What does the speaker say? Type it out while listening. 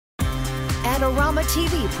Adorama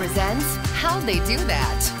TV presents How'd They Do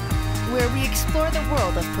That?, where we explore the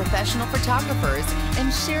world of professional photographers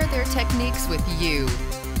and share their techniques with you.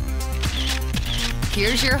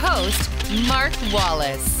 Here's your host, Mark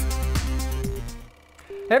Wallace.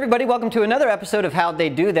 Hey everybody, welcome to another episode of How'd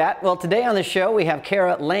They Do That? Well, today on the show we have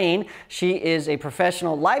Kara Layne. She is a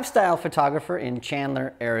professional lifestyle photographer in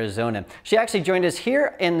Chandler, Arizona. She actually joined us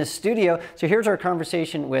here in the studio, so here's our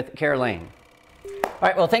conversation with Kara Layne. All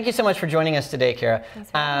right, well, thank you so much for joining us today, Kara.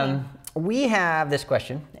 We have this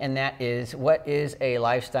question, and that is, what is a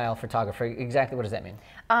lifestyle photographer? Exactly what does that mean?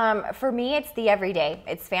 For me, it's the everyday.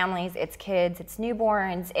 It's families, it's kids, it's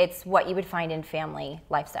newborns, it's what you would find in family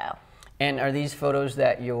lifestyle. And are these photos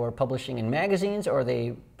that you're publishing in magazines, or are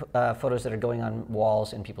they photos that are going on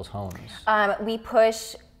walls in people's homes? We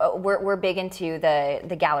push, we're big into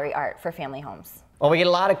the gallery art for family homes. Well, we get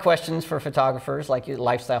a lot of questions for photographers, like you,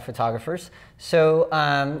 lifestyle photographers. So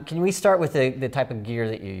can we start with the type of gear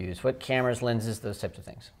that you use? What cameras, lenses, those types of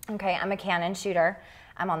things? Okay, I'm a Canon shooter.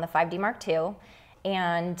 I'm on the 5D Mark II,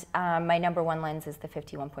 and my #1 lens is the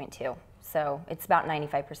 51.2. So it's about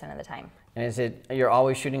 95% of the time. And is it, you're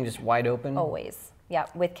always shooting just wide open? Always, yeah.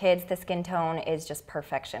 With kids, the skin tone is just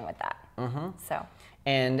perfection with that. So.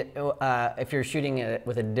 And if you're shooting it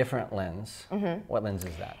with a different lens, what lens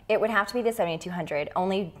is that? It would have to be the 7200,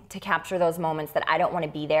 only to capture those moments that I don't want to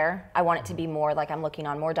be there. I want it to be more like I'm looking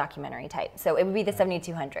on more documentary type. So it would be the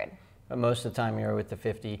 7200. But most of the time you're with the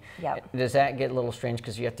 50. Yep. Does that get a little strange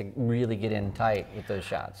because you have to really get in tight with those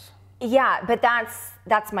shots? Yeah, but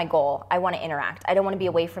that's my goal. I want to interact. I don't want to be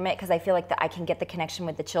away from it because I feel like that I can get the connection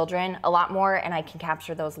with the children a lot more, and I can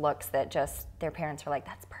capture those looks that just their parents are like,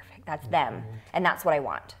 that's perfect, that's them, and that's what I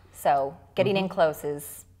want. So getting in close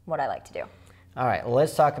is what I like to do. All right, well,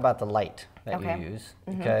 let's talk about the light that you use,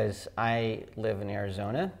 because I live in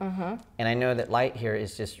Arizona, and I know that light here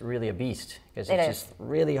is just really a beast, because it's just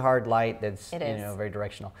really hard light that's very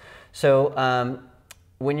directional. So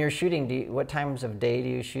when you're shooting, what times of day do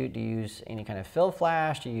you shoot? Do you use any kind of fill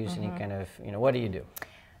flash? Do you use any kind of, what do you do?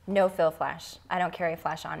 No fill flash. I don't carry a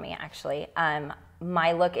flash on me, actually.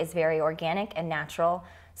 My look is very organic and natural,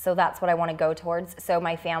 so that's what I want to go towards. So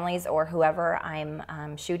my families or whoever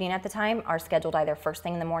I'm shooting at the time are scheduled either first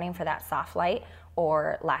thing in the morning for that soft light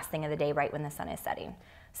or last thing of the day right when the sun is setting.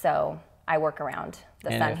 So I work around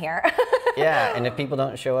the sun here. Yeah, and if people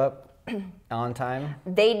don't show up on time?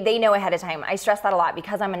 They know ahead of time. I stress that a lot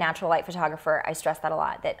because I'm a natural light photographer. I stress that a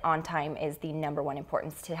lot, that on time is the #1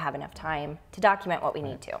 importance, to have enough time to document what we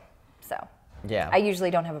need to. So yeah, I usually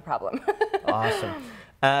don't have a problem. Awesome.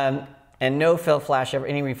 And no fill flash ever.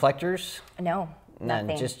 Any reflectors? No, none.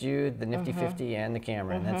 Nothing. Just you, the nifty 50, and the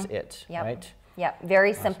camera, and that's it, right? Yeah,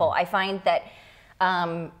 very simple. I find that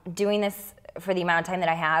doing this for the amount of time that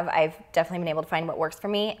I have, I've definitely been able to find what works for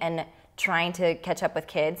me, and trying to catch up with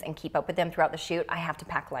kids and keep up with them throughout the shoot, I have to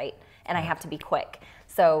pack light and I have to be quick.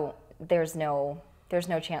 So there's no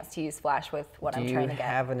chance to use flash with what I'm trying to get. Do you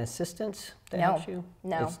have an assistant that helps you?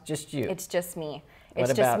 No. It's just you? It's just me.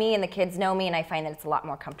 It's just me, and the kids know me, and I find that it's a lot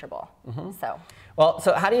more comfortable. Well,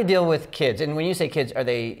 so how do you deal with kids? And when you say kids, are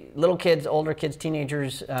they little kids, older kids,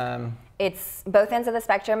 teenagers? It's both ends of the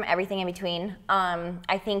spectrum, everything in between.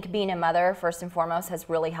 I think being a mother, first and foremost, has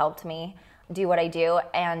really helped me do what I do,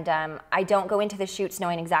 and I don't go into the shoots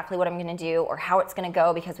knowing exactly what I'm going to do or how it's going to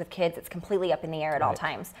go, because with kids it's completely up in the air at all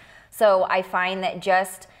times. So I find that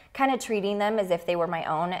just kind of treating them as if they were my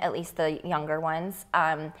own, at least the younger ones,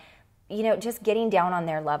 just getting down on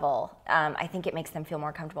their level, I think it makes them feel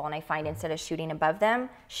more comfortable, and I find instead of shooting above them,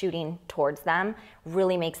 shooting towards them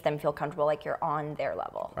really makes them feel comfortable, like you're on their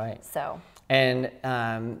level. Right. So. And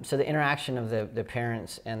so the interaction of the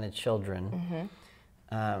parents and the children.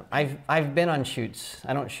 I've been on shoots.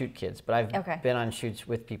 I don't shoot kids, but I've been on shoots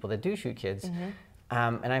with people that do shoot kids.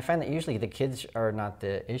 And I find that usually the kids are not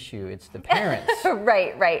the issue; it's the parents.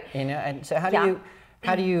 Right. And so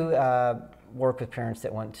how do you work with parents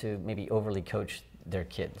that want to maybe overly coach their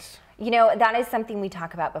kids? That is something we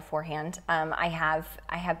talk about beforehand. I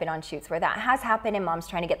have been on shoots where that has happened, and mom's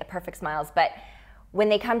trying to get the perfect smiles, but when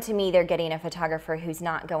they come to me, they're getting a photographer who's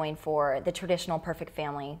not going for the traditional perfect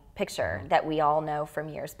family picture that we all know from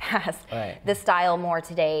years past. The style more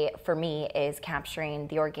today for me is capturing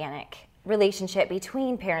the organic relationship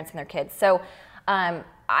between parents and their kids. So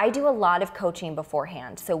I do a lot of coaching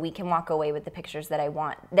beforehand, so we can walk away with the pictures that I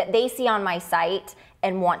want, that they see on my site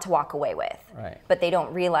and want to walk away with. But they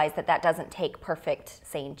don't realize that that doesn't take perfect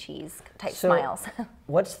saying cheese type smiles.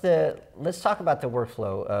 Let's talk about the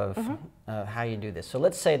workflow of how you do this. So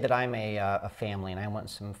let's say that I'm a family and I want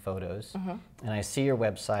some photos, and I see your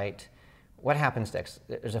website. What happens next?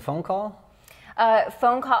 There's a phone call?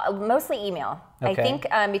 Phone call, mostly email. Okay. I think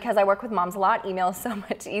because I work with moms a lot, email is so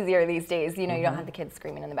much easier these days. You know, you don't have the kids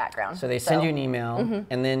screaming in the background. So they send you an email,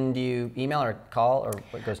 and then do you email or call, or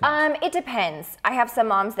what goes next? It depends. I have some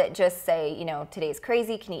moms that just say, you know, today's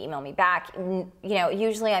crazy, can you email me back? You know,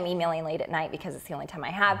 usually I'm emailing late at night because it's the only time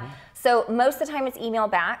I have. So most of the time it's email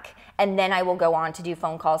back, and then I will go on to do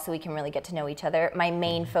phone calls so we can really get to know each other. My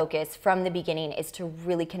main focus from the beginning is to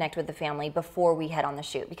really connect with the family before we head on the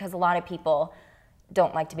shoot, because a lot of people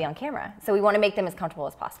don't like to be on camera. So we want to make them as comfortable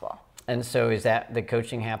as possible. And so is that the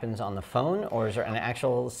coaching happens on the phone, or is there an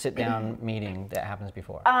actual sit-down meeting that happens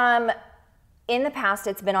before? In the past,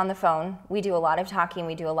 it's been on the phone. We do a lot of talking.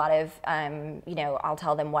 We do a lot of, you know, I'll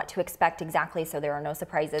tell them what to expect exactly so there are no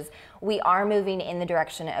surprises. We are moving in the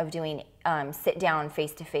direction of doing sit-down,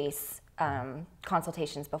 face-to-face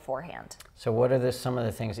consultations beforehand. So what are some of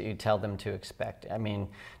the things that you tell them to expect? I mean,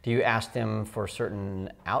 do you ask them for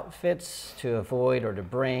certain outfits to avoid or to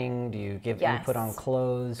bring? Do you give input on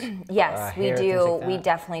clothes? Yes, we hair, do. things like that? We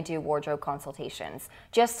definitely do wardrobe consultations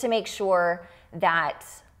just to make sure that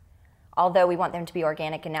although we want them to be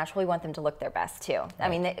organic and natural, we want them to look their best too. Right. I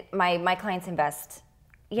mean, my clients invest,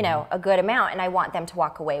 you know, a good amount, and I want them to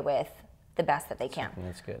walk away with the best that they can.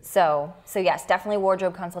 That's good. So yes, definitely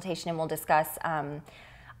wardrobe consultation, and we'll discuss.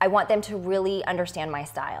 I want them to really understand my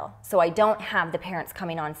style, so I don't have the parents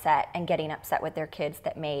coming on set and getting upset with their kids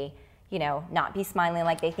that may, you know, not be smiling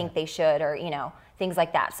like they think they should, or, you know, things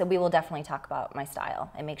like that. So we will definitely talk about my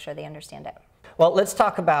style and make sure they understand it. Well, let's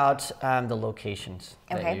talk about the locations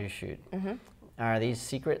that Okay. you shoot. Are these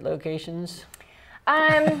secret locations?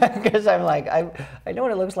 Because I'm like, I know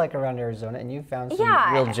what it looks like around Arizona, and you found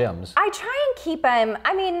some real gems. I try and keep them.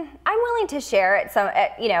 I mean, I'm willing to share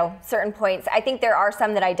at you know, certain points. I think there are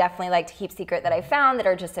some that I definitely like to keep secret that I found that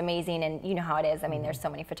are just amazing, and you know how it is. I mean, there's so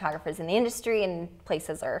many photographers in the industry, and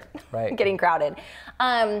places are getting crowded.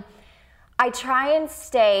 I try and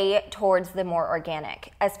stay towards the more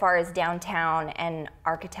organic. As far as downtown and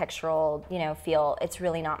architectural, you know, feel, it's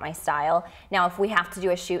really not my style. Now, if we have to do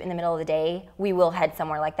a shoot in the middle of the day, we will head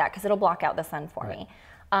somewhere like that because it'll block out the sun for me.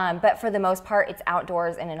 But for the most part, it's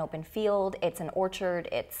outdoors in an open field, it's an orchard,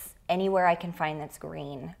 it's anywhere I can find that's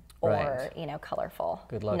green or, you know, colorful.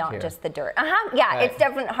 Good luck not here. just the dirt. Yeah, it's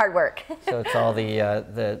definitely hard work. So it's all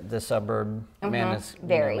the suburb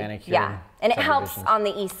Very, manicured. yeah. And it helps on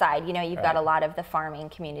the east side. You know, you've got a lot of the farming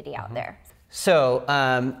community out there. So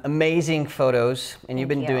amazing photos, and you've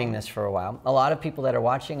been Thank you. doing this for a while. A lot of people that are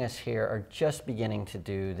watching us here are just beginning to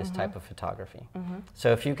do this type of photography.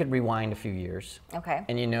 So if you could rewind a few years, Okay.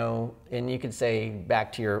 and you know, and you could say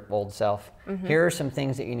back to your old self, here are some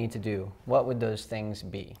things that you need to do. What would those things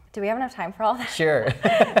be? Do we have enough time for all that? Sure.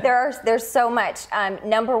 There's so much.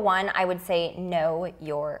 Number one, I would say know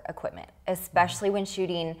your equipment, especially when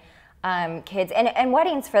shooting kids and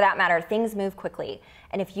weddings for that matter. Things move quickly,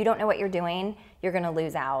 and if you don't know what you're doing, you're going to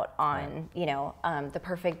lose out on you know the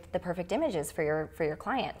perfect images for your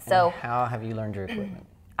client. So and how have you learned your equipment?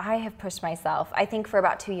 I have pushed myself. I think for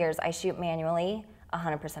about 2 years I shoot manually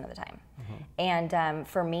 100% of the time. And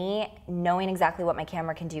for me, knowing exactly what my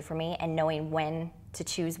camera can do for me and knowing when to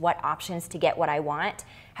choose what options to get what I want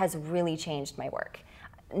has really changed my work.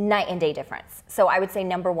 Night and day difference. So I would say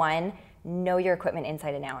number one, know your equipment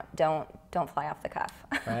inside and out. Don't fly off the cuff.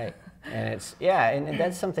 Right. And it's, yeah, and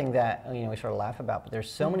that's something that, you know, we sort of laugh about, but there's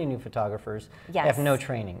so many new photographers that have no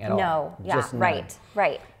training at all. No, yeah, Just none.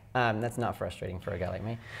 right. That's not frustrating for a guy like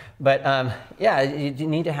me. But yeah, you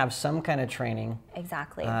need to have some kind of training.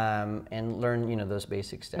 Exactly. And learn, you know, those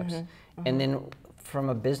basic steps. And then from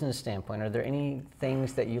a business standpoint, are there any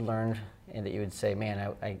things that you learned and that you would say,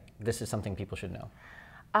 man, this is something people should know?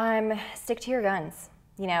 Stick to your guns.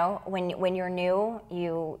 You know, when you're new,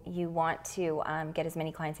 you want to get as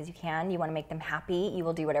many clients as you can. You want to make them happy. You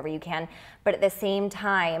will do whatever you can. But at the same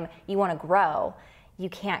time, you want to grow. You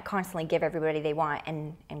can't constantly give everybody they want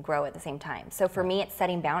and grow at the same time. So for me, it's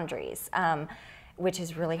setting boundaries, which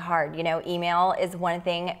is really hard. You know, email is one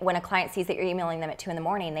thing. When a client sees that you're emailing them at 2 in the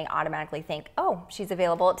morning, they automatically think, oh, she's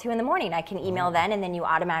available at 2 in the morning. I can email then, and then you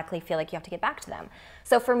automatically feel like you have to get back to them.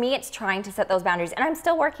 So for me, it's trying to set those boundaries, and I'm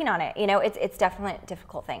still working on it. You know, it's definitely a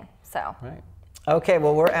difficult thing. So. Right. Okay,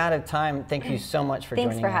 well, we're out of time. Thank you so much for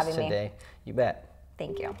Thanks joining for us having me. today. You bet.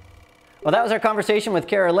 Thank you. Well, that was our conversation with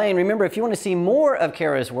Kara Layne. Remember, if you want to see more of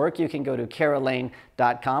Kara's work, you can go to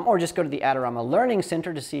karalayne.com or just go to the Adorama Learning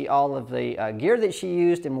Center to see all of the gear that she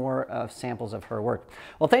used and more samples of her work.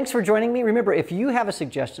 Well, thanks for joining me. Remember, if you have a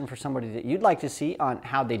suggestion for somebody that you'd like to see on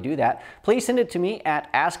how they do that, please send it to me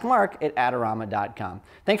at AskMark@adorama.com.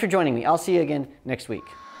 Thanks for joining me. I'll see you again next week.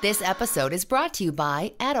 This episode is brought to you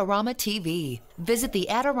by Adorama TV. Visit the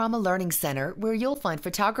Adorama Learning Center where you'll find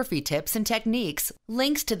photography tips and techniques,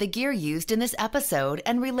 links to the gear used in this episode,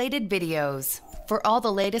 and related videos. For all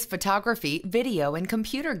the latest photography, video, and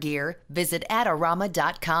computer gear, visit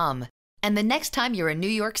Adorama.com. And the next time you're in New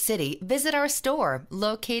York City, visit our store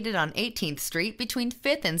located on 18th Street between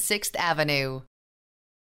 5th and 6th Avenue.